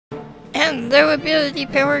Hello Ability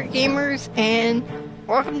Powered gamers, and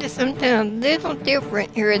welcome to something a little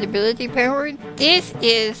different here at Ability Powered. This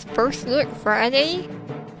is First Look Friday.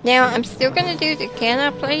 Now I'm still going to do the can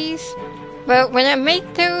I plays, but when I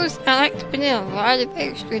make those I like to put in a lot of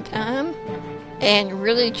extra time and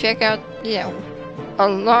really check out, a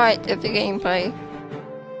lot of the gameplay.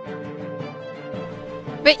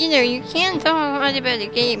 But you can tell a lot about a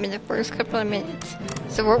game in the first couple of minutes.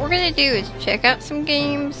 So what we're going to do is check out some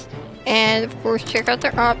games, and of course check out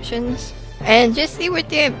their options, and just see what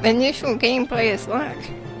the initial gameplay is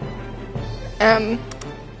like.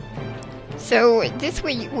 So this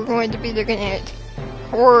week we're going to be looking at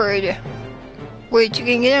Hoard, which you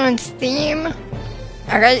can get on Steam.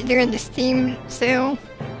 I got it during the Steam sale.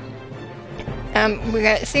 We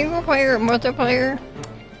got single player and multiplayer.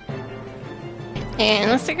 And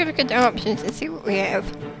let's take a look at the options and see what we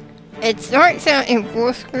have. It starts out in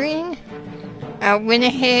full screen. I went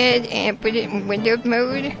ahead and put it in windowed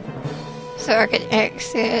mode so I could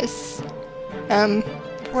access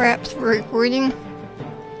perhaps for recording.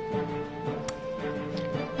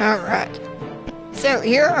 Alright, so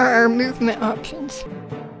here are our movement options.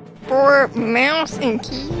 For mouse and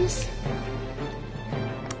keys,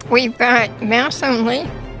 we've got mouse only,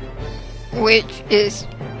 which is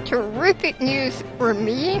terrific news for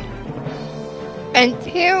me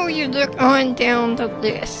until you look on down the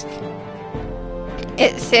list.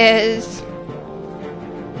 It says,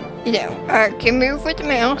 I can move with the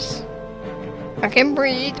mouse, I can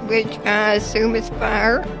breathe, which I assume is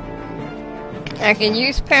fire, I can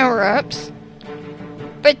use power-ups,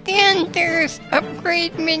 but then there's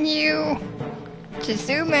upgrade menu to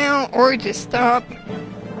zoom out or to stop.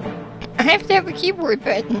 I have to have a keyboard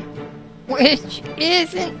button, which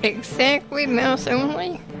isn't exactly mouse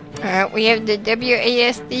only. We have the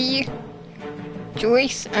WASD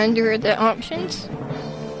choice under the options.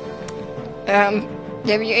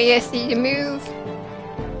 WASD to move,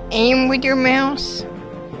 aim with your mouse,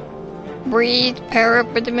 breathe, power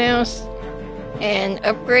up with the mouse, and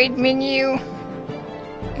upgrade menu,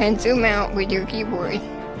 and zoom out with your keyboard.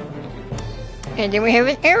 And then we have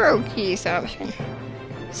an arrow keys option.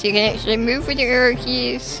 So you can actually move with your arrow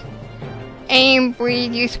keys, aim,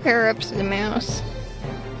 breathe, use power-ups of the mouse,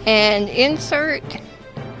 and insert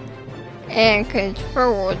and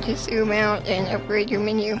control to zoom out and upgrade your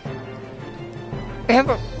menu. We have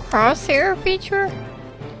a crosshair feature.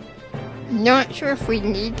 Not sure if we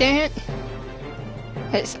need that.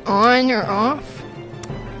 It's on or off.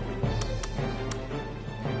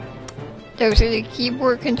 Those are the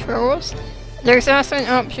keyboard controls. There's also an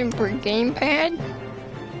option for gamepad.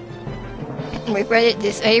 We've got it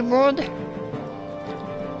disabled.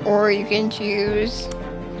 Or you can choose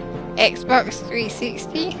Xbox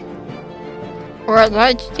 360 or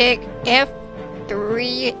Logitech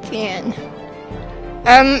F310.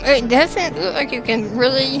 It doesn't look like you can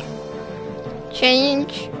really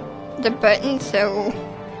change the button, so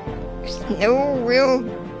there's no real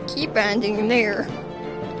key binding there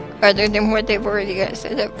other than what they've already got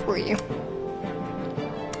set up for you.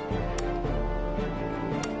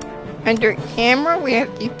 Under camera we have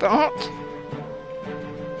default.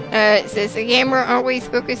 It says the camera always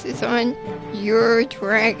focuses on your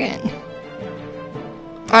dragon.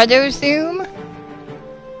 Auto zoom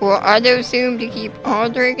will auto zoom to keep all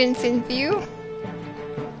dragons in view.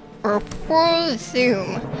 Or full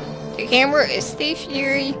zoom. The camera is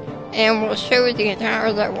stationary and will show the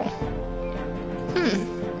entire level.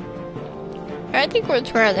 I think we'll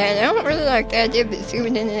try that. I don't really like the idea of it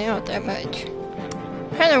zooming in and out that much.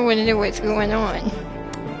 I don't want to know what's going on.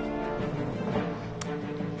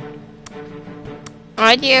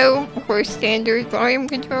 Audio for standard volume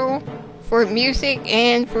control, for music,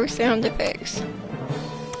 and for sound effects.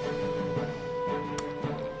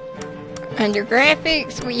 Under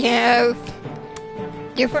graphics, we have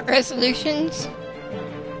different resolutions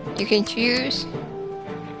you can choose.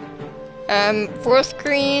 Full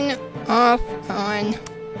screen, off, on.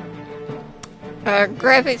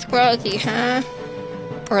 Graphics quality high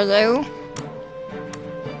or low.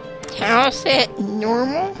 Tile set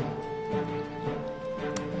normal.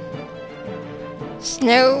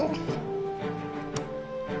 Snow,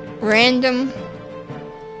 random.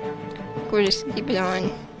 We'll just keep it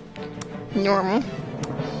on normal.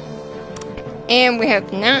 And we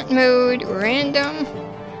have night mode, random,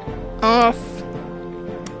 off,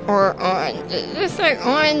 or on. It looks like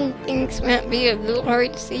on things might be a little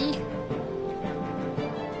hard to see.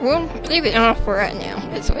 We'll leave it off for right now.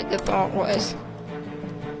 That's what the default was.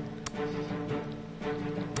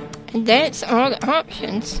 And that's all the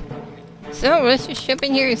options. So let's just jump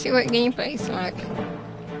in here and see what gameplay's like.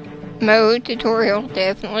 mode tutorial.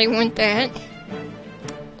 Definitely want that.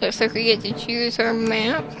 Looks like we get to choose our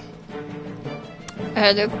map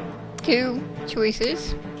out of 2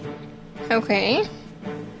 choices. Okay.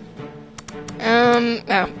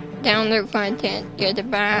 Download content. You have to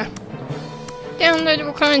buy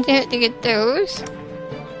downloadable content to get those.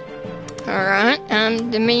 Alright,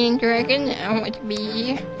 I'm the main dragon. I want to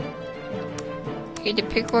be... You get to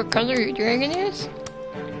pick what color your dragon is.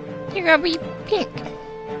 I think I'll be pink.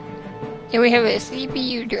 Then we have a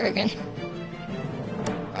CPU dragon.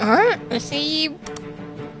 Alright, let's see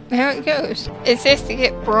how it goes. It says to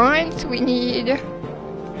get bronze, we need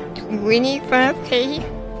 25k.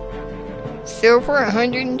 Silver,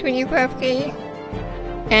 125k.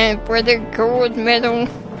 And for the gold medal,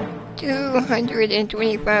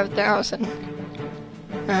 225,000.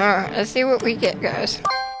 Alright, let's see what we get, guys.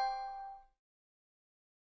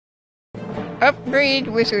 Upgrade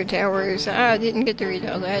wizard towers. I didn't get to read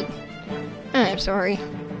all that. I'm sorry.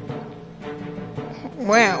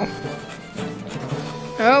 Wow.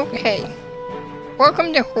 Okay.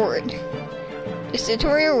 Welcome to Hoard. This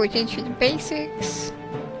tutorial will teach you the basics.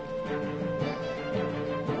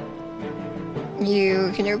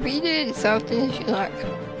 You can repeat it as often as you like.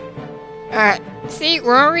 Alright, see,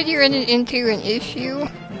 we're already running into an issue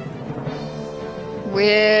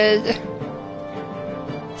with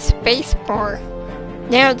spacebar.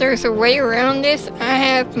 Now there's a way around this. I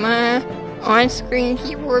have my on-screen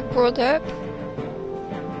keyboard pulled up,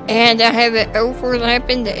 and I have it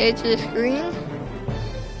overlapping the edge of the screen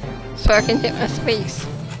so I can hit my space.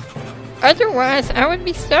 Otherwise, I would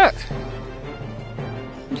be stuck.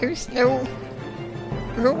 There's no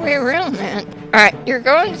way around that. Alright, your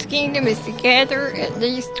goal in this kingdom is to gather at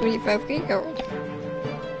least 25k gold.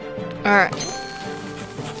 Alright.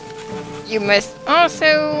 You must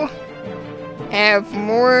also have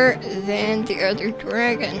more than the other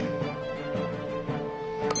dragon.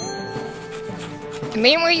 The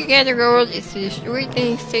main way you gather gold is to destroy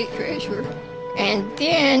things, take treasure, and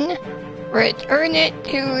then return it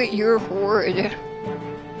to your hoard.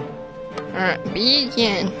 Alright,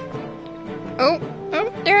 begin. Oh,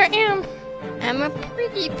 there I am. I'm a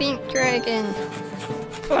pretty pink dragon.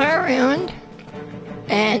 Fly around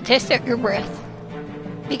and test out your breath,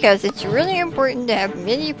 because it's really important to have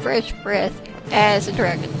many fresh breath as a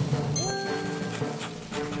dragon.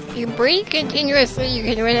 If you breathe continuously, you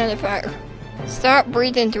can run out of fire. Stop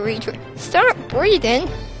breathing to reach. Stop breathing?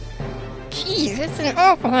 Jeez, that's an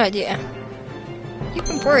awful idea.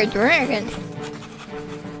 Even for a dragon.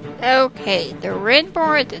 Okay, the red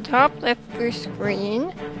bar at the top left of your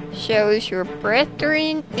screen shows your breath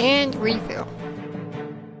drain and refill.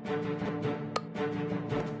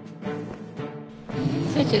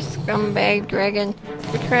 Such a scumbag dragon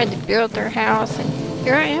who tried to build their house, and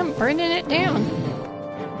here I am burning it down.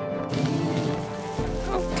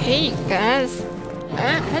 Okay, guys,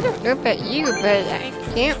 I don't know about you, but I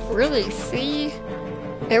can't really see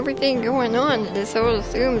everything going on in this whole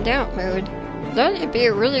zoomed out mode. I thought it'd be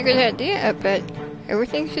a really good idea, but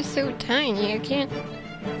everything's just so tiny, I can't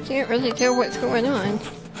really tell what's going on.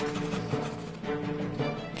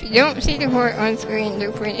 If you don't see the heart on screen,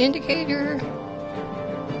 look for an indicator.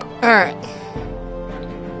 Alright.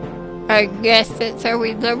 I guess that's how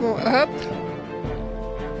we level up.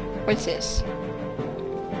 What's this?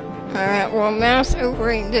 Alright, well, mouse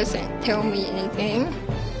overing doesn't tell me anything.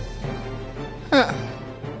 Huh.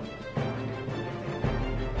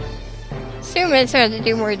 Assume that's how to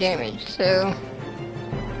do more damage, so...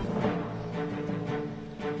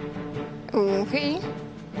 Okay.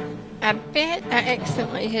 I bet I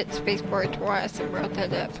accidentally hit spacebar twice and brought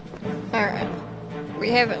that up. Alright. We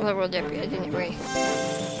haven't leveled up yet anyway.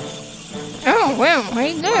 Oh, well,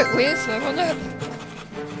 wait, look, we just leveled up.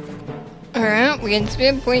 Alright, we can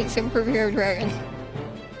spend points to improve your dragon.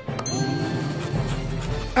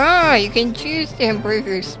 Ah, you can choose to improve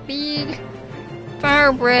your speed,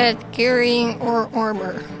 fire breath, carrying, or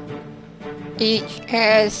armor. Each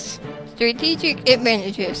has strategic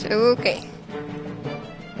advantages, okay.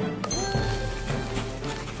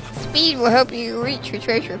 Speed will help you reach your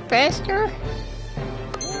treasure faster.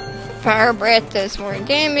 Fire breath does more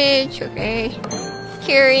damage, okay.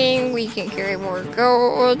 Carrying, we can carry more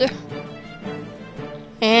gold.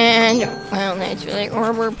 And, well, naturally,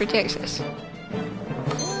 armor protects us.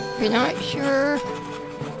 If you're not sure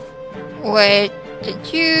what to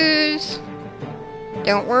choose,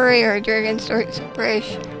 don't worry, our dragon starts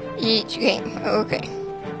fresh each game. Okay.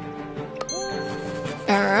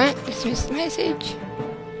 Alright, dismiss the message.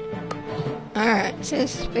 Alright, it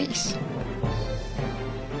says space.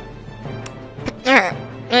 Alright,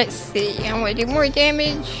 let's see. I want to do more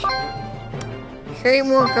damage. carry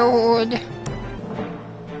more gold.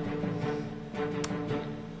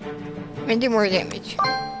 And do more damage.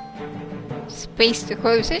 Space to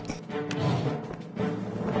close it.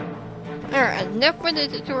 Alright, enough with the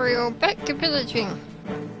tutorial. Back to pillaging.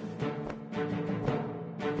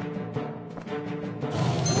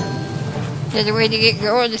 Another way to get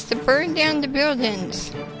gold is to burn down the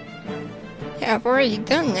buildings. Yeah, I've already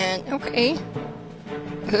done that. Okay.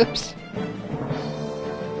 Oops.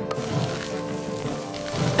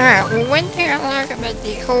 Alright, well, one thing I like about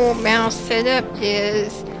the whole mouse setup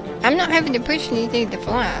is I'm not having to push anything to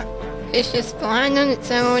fly. It's just flying on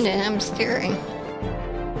its own and I'm steering.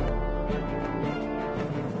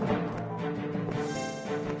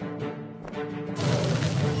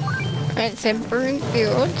 Alright, so burn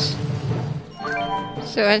fields.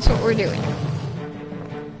 So that's what we're doing.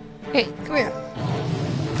 Hey, come here.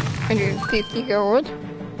 150 gold.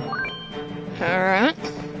 Alright.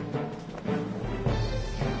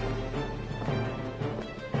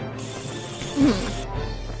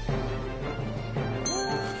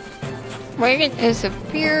 Wagon has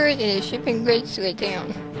appeared and is shipping goods to a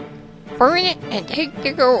town. Burn it and take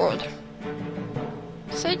the gold.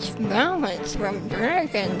 Such violence from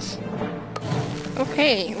dragons.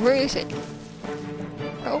 Okay, where is it?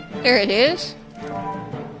 Oh, there it is.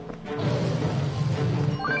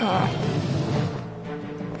 Oh.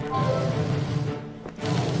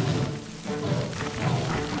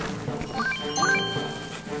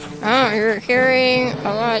 Oh, you're carrying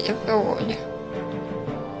a lot of gold.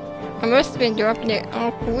 I must have been dropping it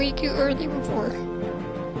off way too early before.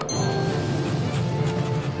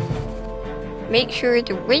 Make sure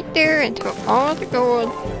to wait there until all the gold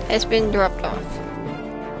has been dropped off.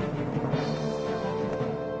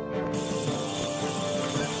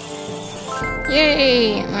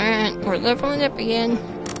 Yay! Alright, we're leveling up again.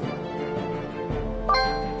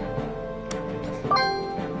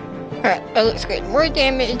 Alright, that looks good. More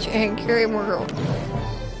damage and carry more gold.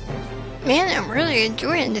 Man, I'm really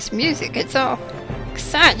enjoying this music. It's all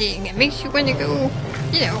exciting. It makes you want to go,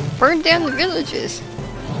 you know, burn down the villages.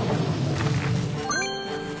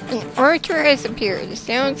 An archer has appeared. The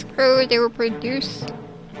sounds grow. They will produce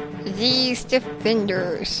these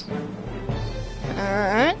defenders.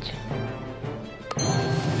 Alright.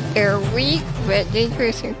 They're weak, but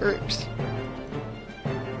dangerous in groups.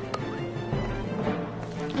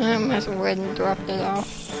 I might as well go ahead and drop it off.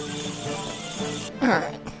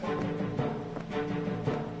 Alright.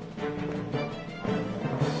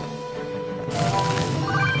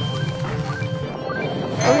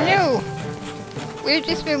 Oh no! We've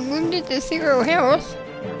just been wounded to 0 health.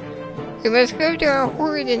 We must go to our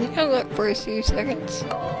hoard and heal up for a few seconds.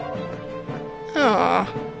 Aww.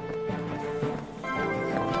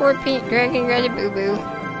 Poor pink dragon got a boo-boo.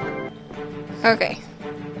 Okay.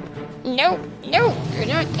 Nope, nope, you're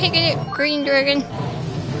not taking it, green dragon.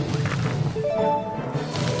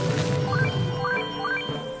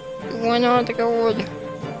 You want all the gold.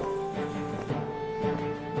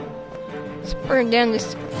 Let's burn down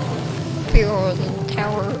this field and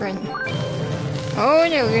tower and... Oh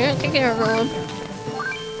no, you're not taking our gold.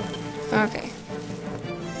 Okay.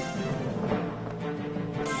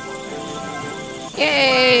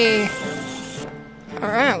 Yay!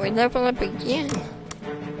 Alright, we level up again.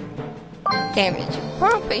 Damage.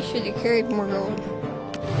 Probably should have carried more gold.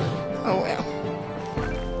 Oh well.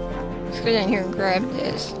 Let's go down here and grab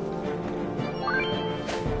this.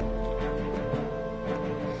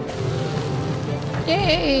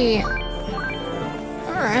 Yay!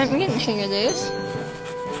 Alright, I'm getting the hang of this.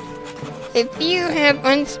 If you have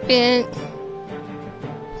unspent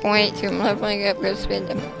points from leveling up, go spend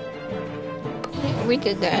them. Yeah, we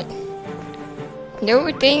did that.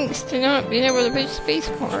 No thanks to not being able to push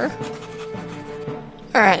spacebar.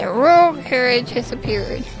 Alright, a royal carriage has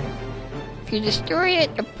appeared. If you destroy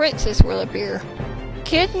it, a princess will appear.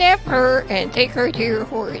 Kidnap her and take her to your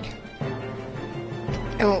hoard.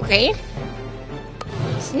 Okay.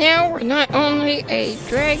 So now we're not only a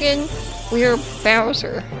dragon, we're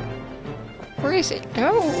Bowser. Where is it?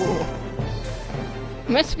 Oh!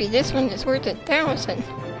 Must be this one that's worth 1,000.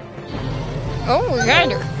 Oh, we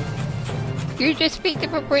got her. You just beat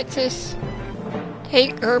up a princess.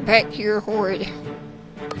 Take her back to your hoard.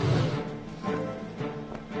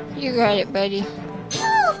 You got it, buddy.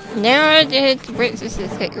 Now that the princess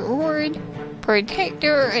is at your hoard, protect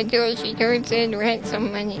her until she turns in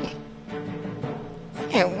ransom money.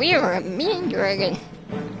 And we are a mean dragon.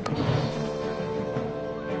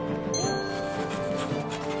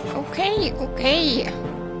 Okay, okay.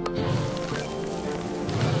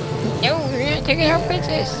 No, we're not taking our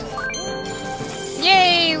princess.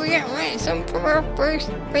 Yay, we got ransom from our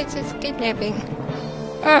first princess kidnapping.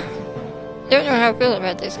 Don't know how I feel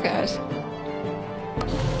about this, guys.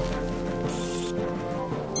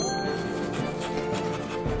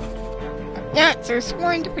 Knights are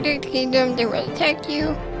sworn to protect the kingdom. They will attack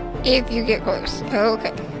you if you get close.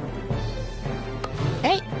 Okay.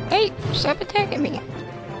 Hey, stop attacking me.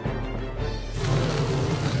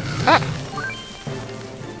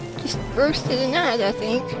 Just roasted a knot, I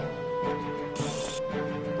think.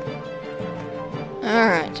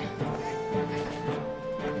 Alright.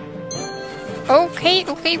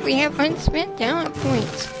 Okay, we have unspent talent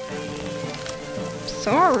points.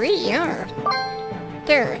 Sorry, yeah.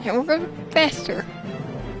 There, and we'll go faster.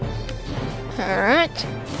 Alright.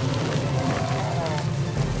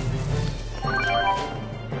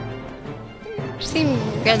 Seems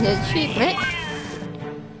we got an achievement.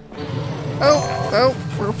 Oh,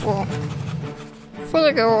 we're full. Full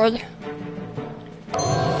of gold.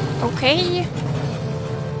 Okay.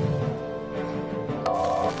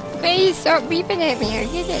 Okay, stop beeping at me, I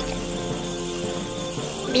get it.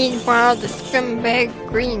 Meanwhile, the scumbag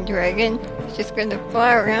green dragon is just gonna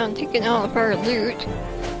fly around taking all of our loot.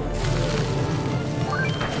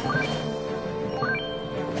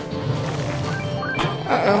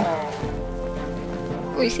 Uh-oh.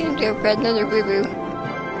 We seem to have got another boo-boo.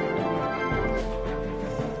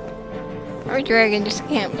 Our dragon just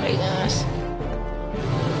can't bite us.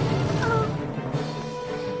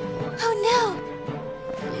 Oh no!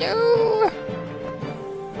 No!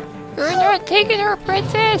 You're not taking our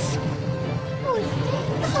princess!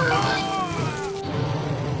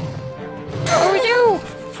 Oh no!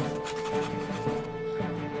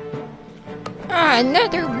 Ah,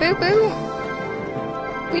 another boo-boo!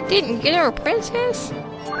 We didn't get our princess?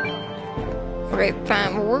 Okay,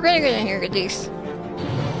 fine. Well, we're gonna go down here and get these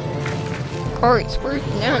carts worth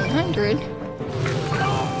 900.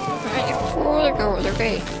 Alright, 4 gold,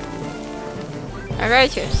 okay. I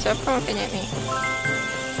got you. Stop honking at me.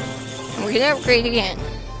 And we can upgrade again.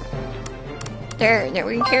 There, now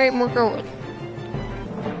we can carry more gold.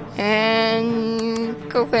 And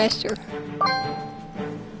go faster.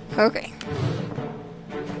 Okay.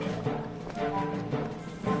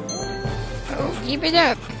 Oh, keep it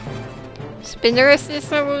up. Spend the rest of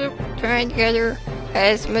this level trying to gather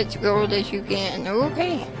as much gold as you can.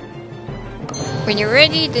 Okay. When you're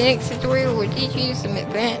ready, the next tutorial will teach you some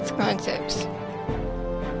advanced concepts.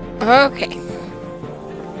 Okay.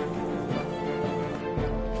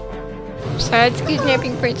 Besides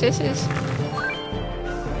kidnapping princesses?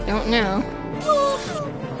 Don't know.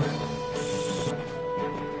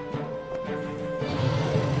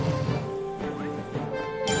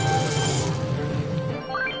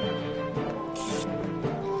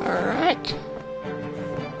 Alright.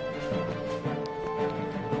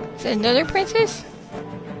 Is that another princess?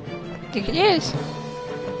 I think it is.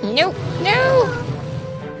 Nope, no!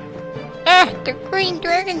 Ah, the green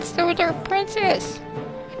dragon stole our princess!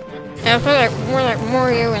 I feel like more like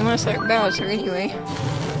Mario and less like Bowser anyway. I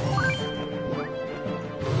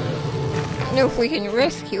don't know if we can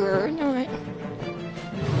rescue her or not.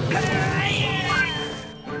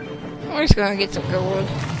 We're just gonna get some gold.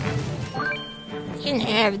 You can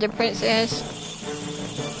have the princess.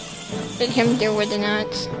 Let him deal with the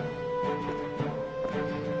nuts.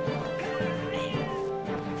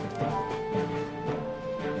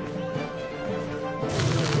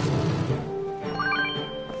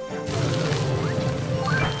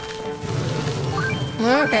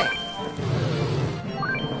 Okay.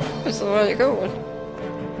 That's a lot of gold.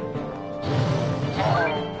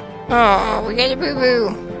 Oh, we got a boo-boo.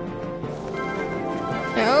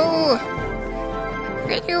 No! We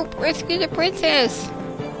gotta go rescue the princess.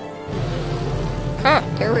 Ah,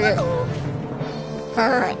 there we go.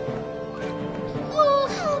 Alright. Oh,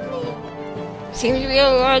 help me. Seems to be a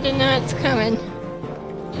lot of nuts coming.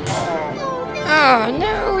 Oh,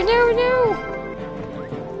 no, no, no!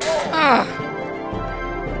 Ah.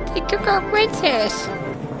 They took our princess!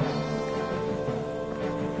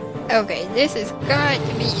 Okay, this has got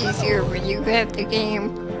to be easier when you have the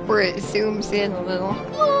game where it zooms in a little.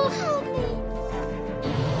 Oh, help me.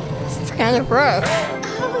 This is kind of rough.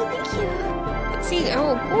 Oh, thank you. I can see the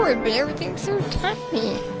whole board, but everything's so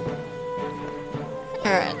tiny.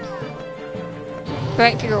 Alright.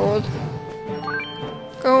 Back to gold.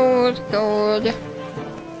 Gold, gold. I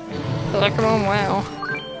feel like I'm on WoW.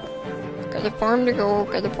 Gotta farm the gold,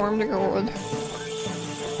 gotta farm the gold.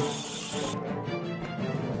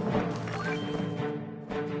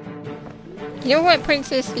 You know what,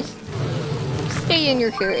 princess? Just stay in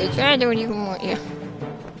your carriage. I don't even want you.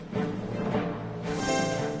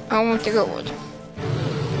 I want the gold.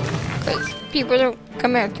 Because people don't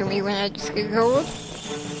come after me when I just get gold.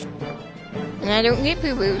 And I don't get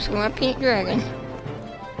boo-boos from my pink dragon.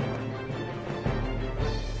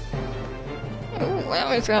 Oh, that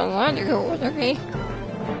one's got a lot of gold, okay.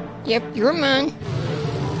 Yep, you're mine.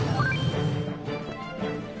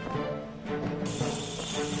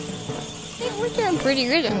 Yeah, we're doing pretty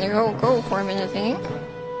good on the whole gold farming, I think.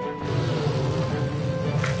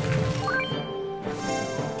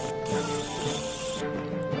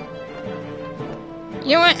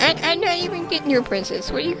 You know what? I'm not even getting your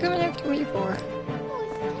princess. What are you coming after me for?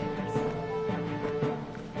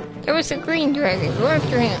 That was a green dragon. Go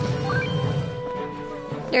after him.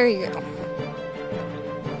 There you go.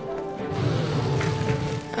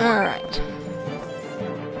 Alright.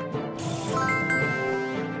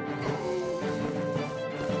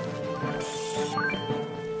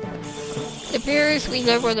 It appears we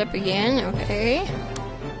leveled up again. Okay.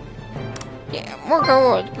 Yeah, more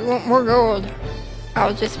gold. We want more gold.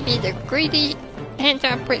 I'll just be the greedy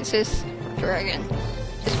anti-princess dragon.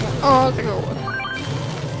 Just want all the gold.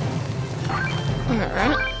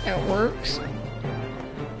 Alright, that works.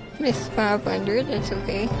 Missed 500, that's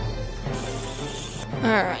okay.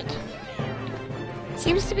 Alright.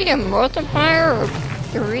 Seems to be a multiplier of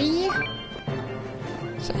 3.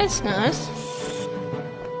 So that's nice.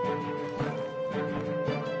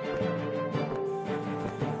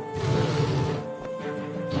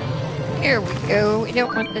 There we go. We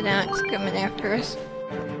don't want the knights coming after us.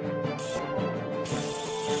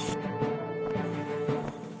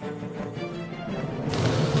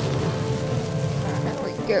 There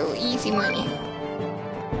we go. Easy money.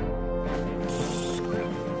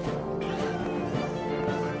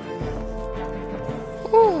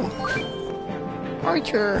 Ooh.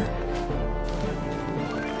 Archer.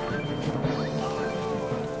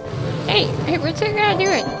 Hey, what's that guy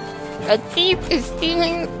doing? A thief is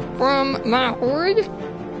stealing from my hoard?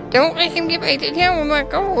 Don't let him get back to town with my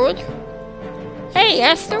gold. Hey,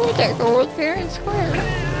 I stole that gold fair and square.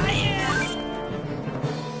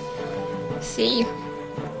 See?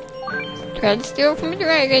 Try to steal from a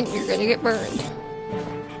dragon, you're gonna get burned.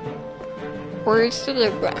 Words to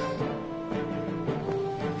live by.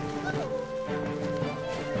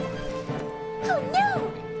 Oh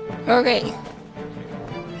no! Okay.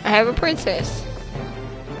 I have a princess.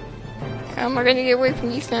 How am I gonna get away from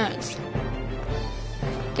these knights?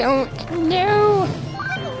 Don't. No!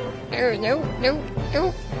 No, no, no,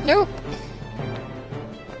 no, no!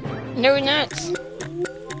 No nuts!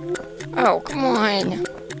 Oh, come on.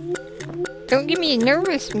 Don't give me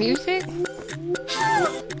nervous music.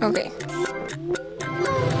 Okay.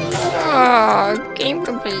 Oh, game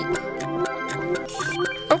complete.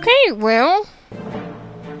 Okay, well.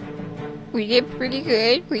 We did pretty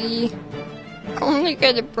good. We only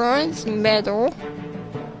got a bronze medal.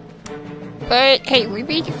 But, hey, we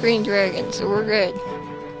beat the green dragon, so we're good.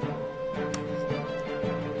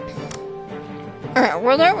 Alright,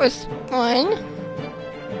 well that was fun.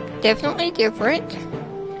 Definitely different.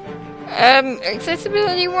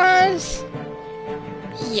 Accessibility-wise,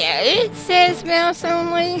 yeah, it says mouse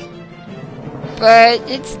only. But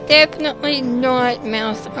it's definitely not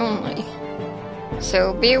mouse only.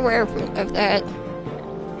 So be aware of that.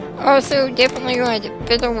 Also, definitely going to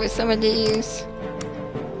fiddle with some of these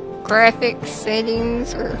graphics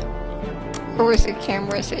settings, or was the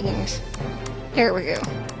camera settings? There we go.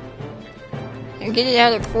 And get it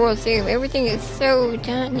out of full zoom. Everything is so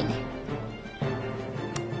tiny.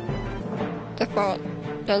 Default.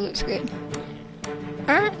 That looks good.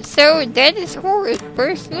 Alright, so that is Hoard.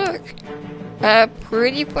 First look.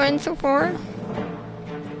 Pretty fun so far.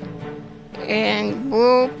 And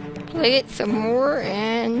we'll play it some more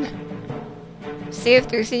and see if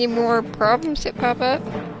there's any more problems that pop up.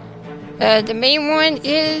 The main one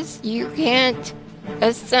is you can't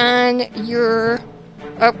assign your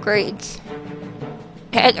upgrades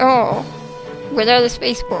at all without a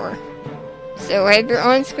spacebar. So have your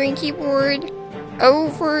on-screen keyboard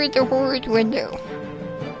over the Hoard window.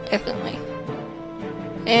 Definitely.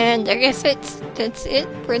 And I guess that's it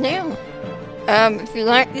for now. If you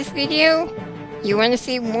like this video, you want to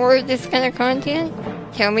see more of this kind of content,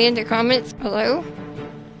 tell me in the comments below.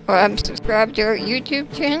 Or subscribe to our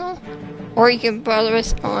YouTube channel. Or you can follow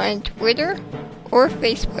us on Twitter or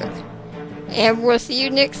Facebook. And we'll see you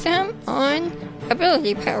next time on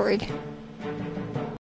Ability Powered.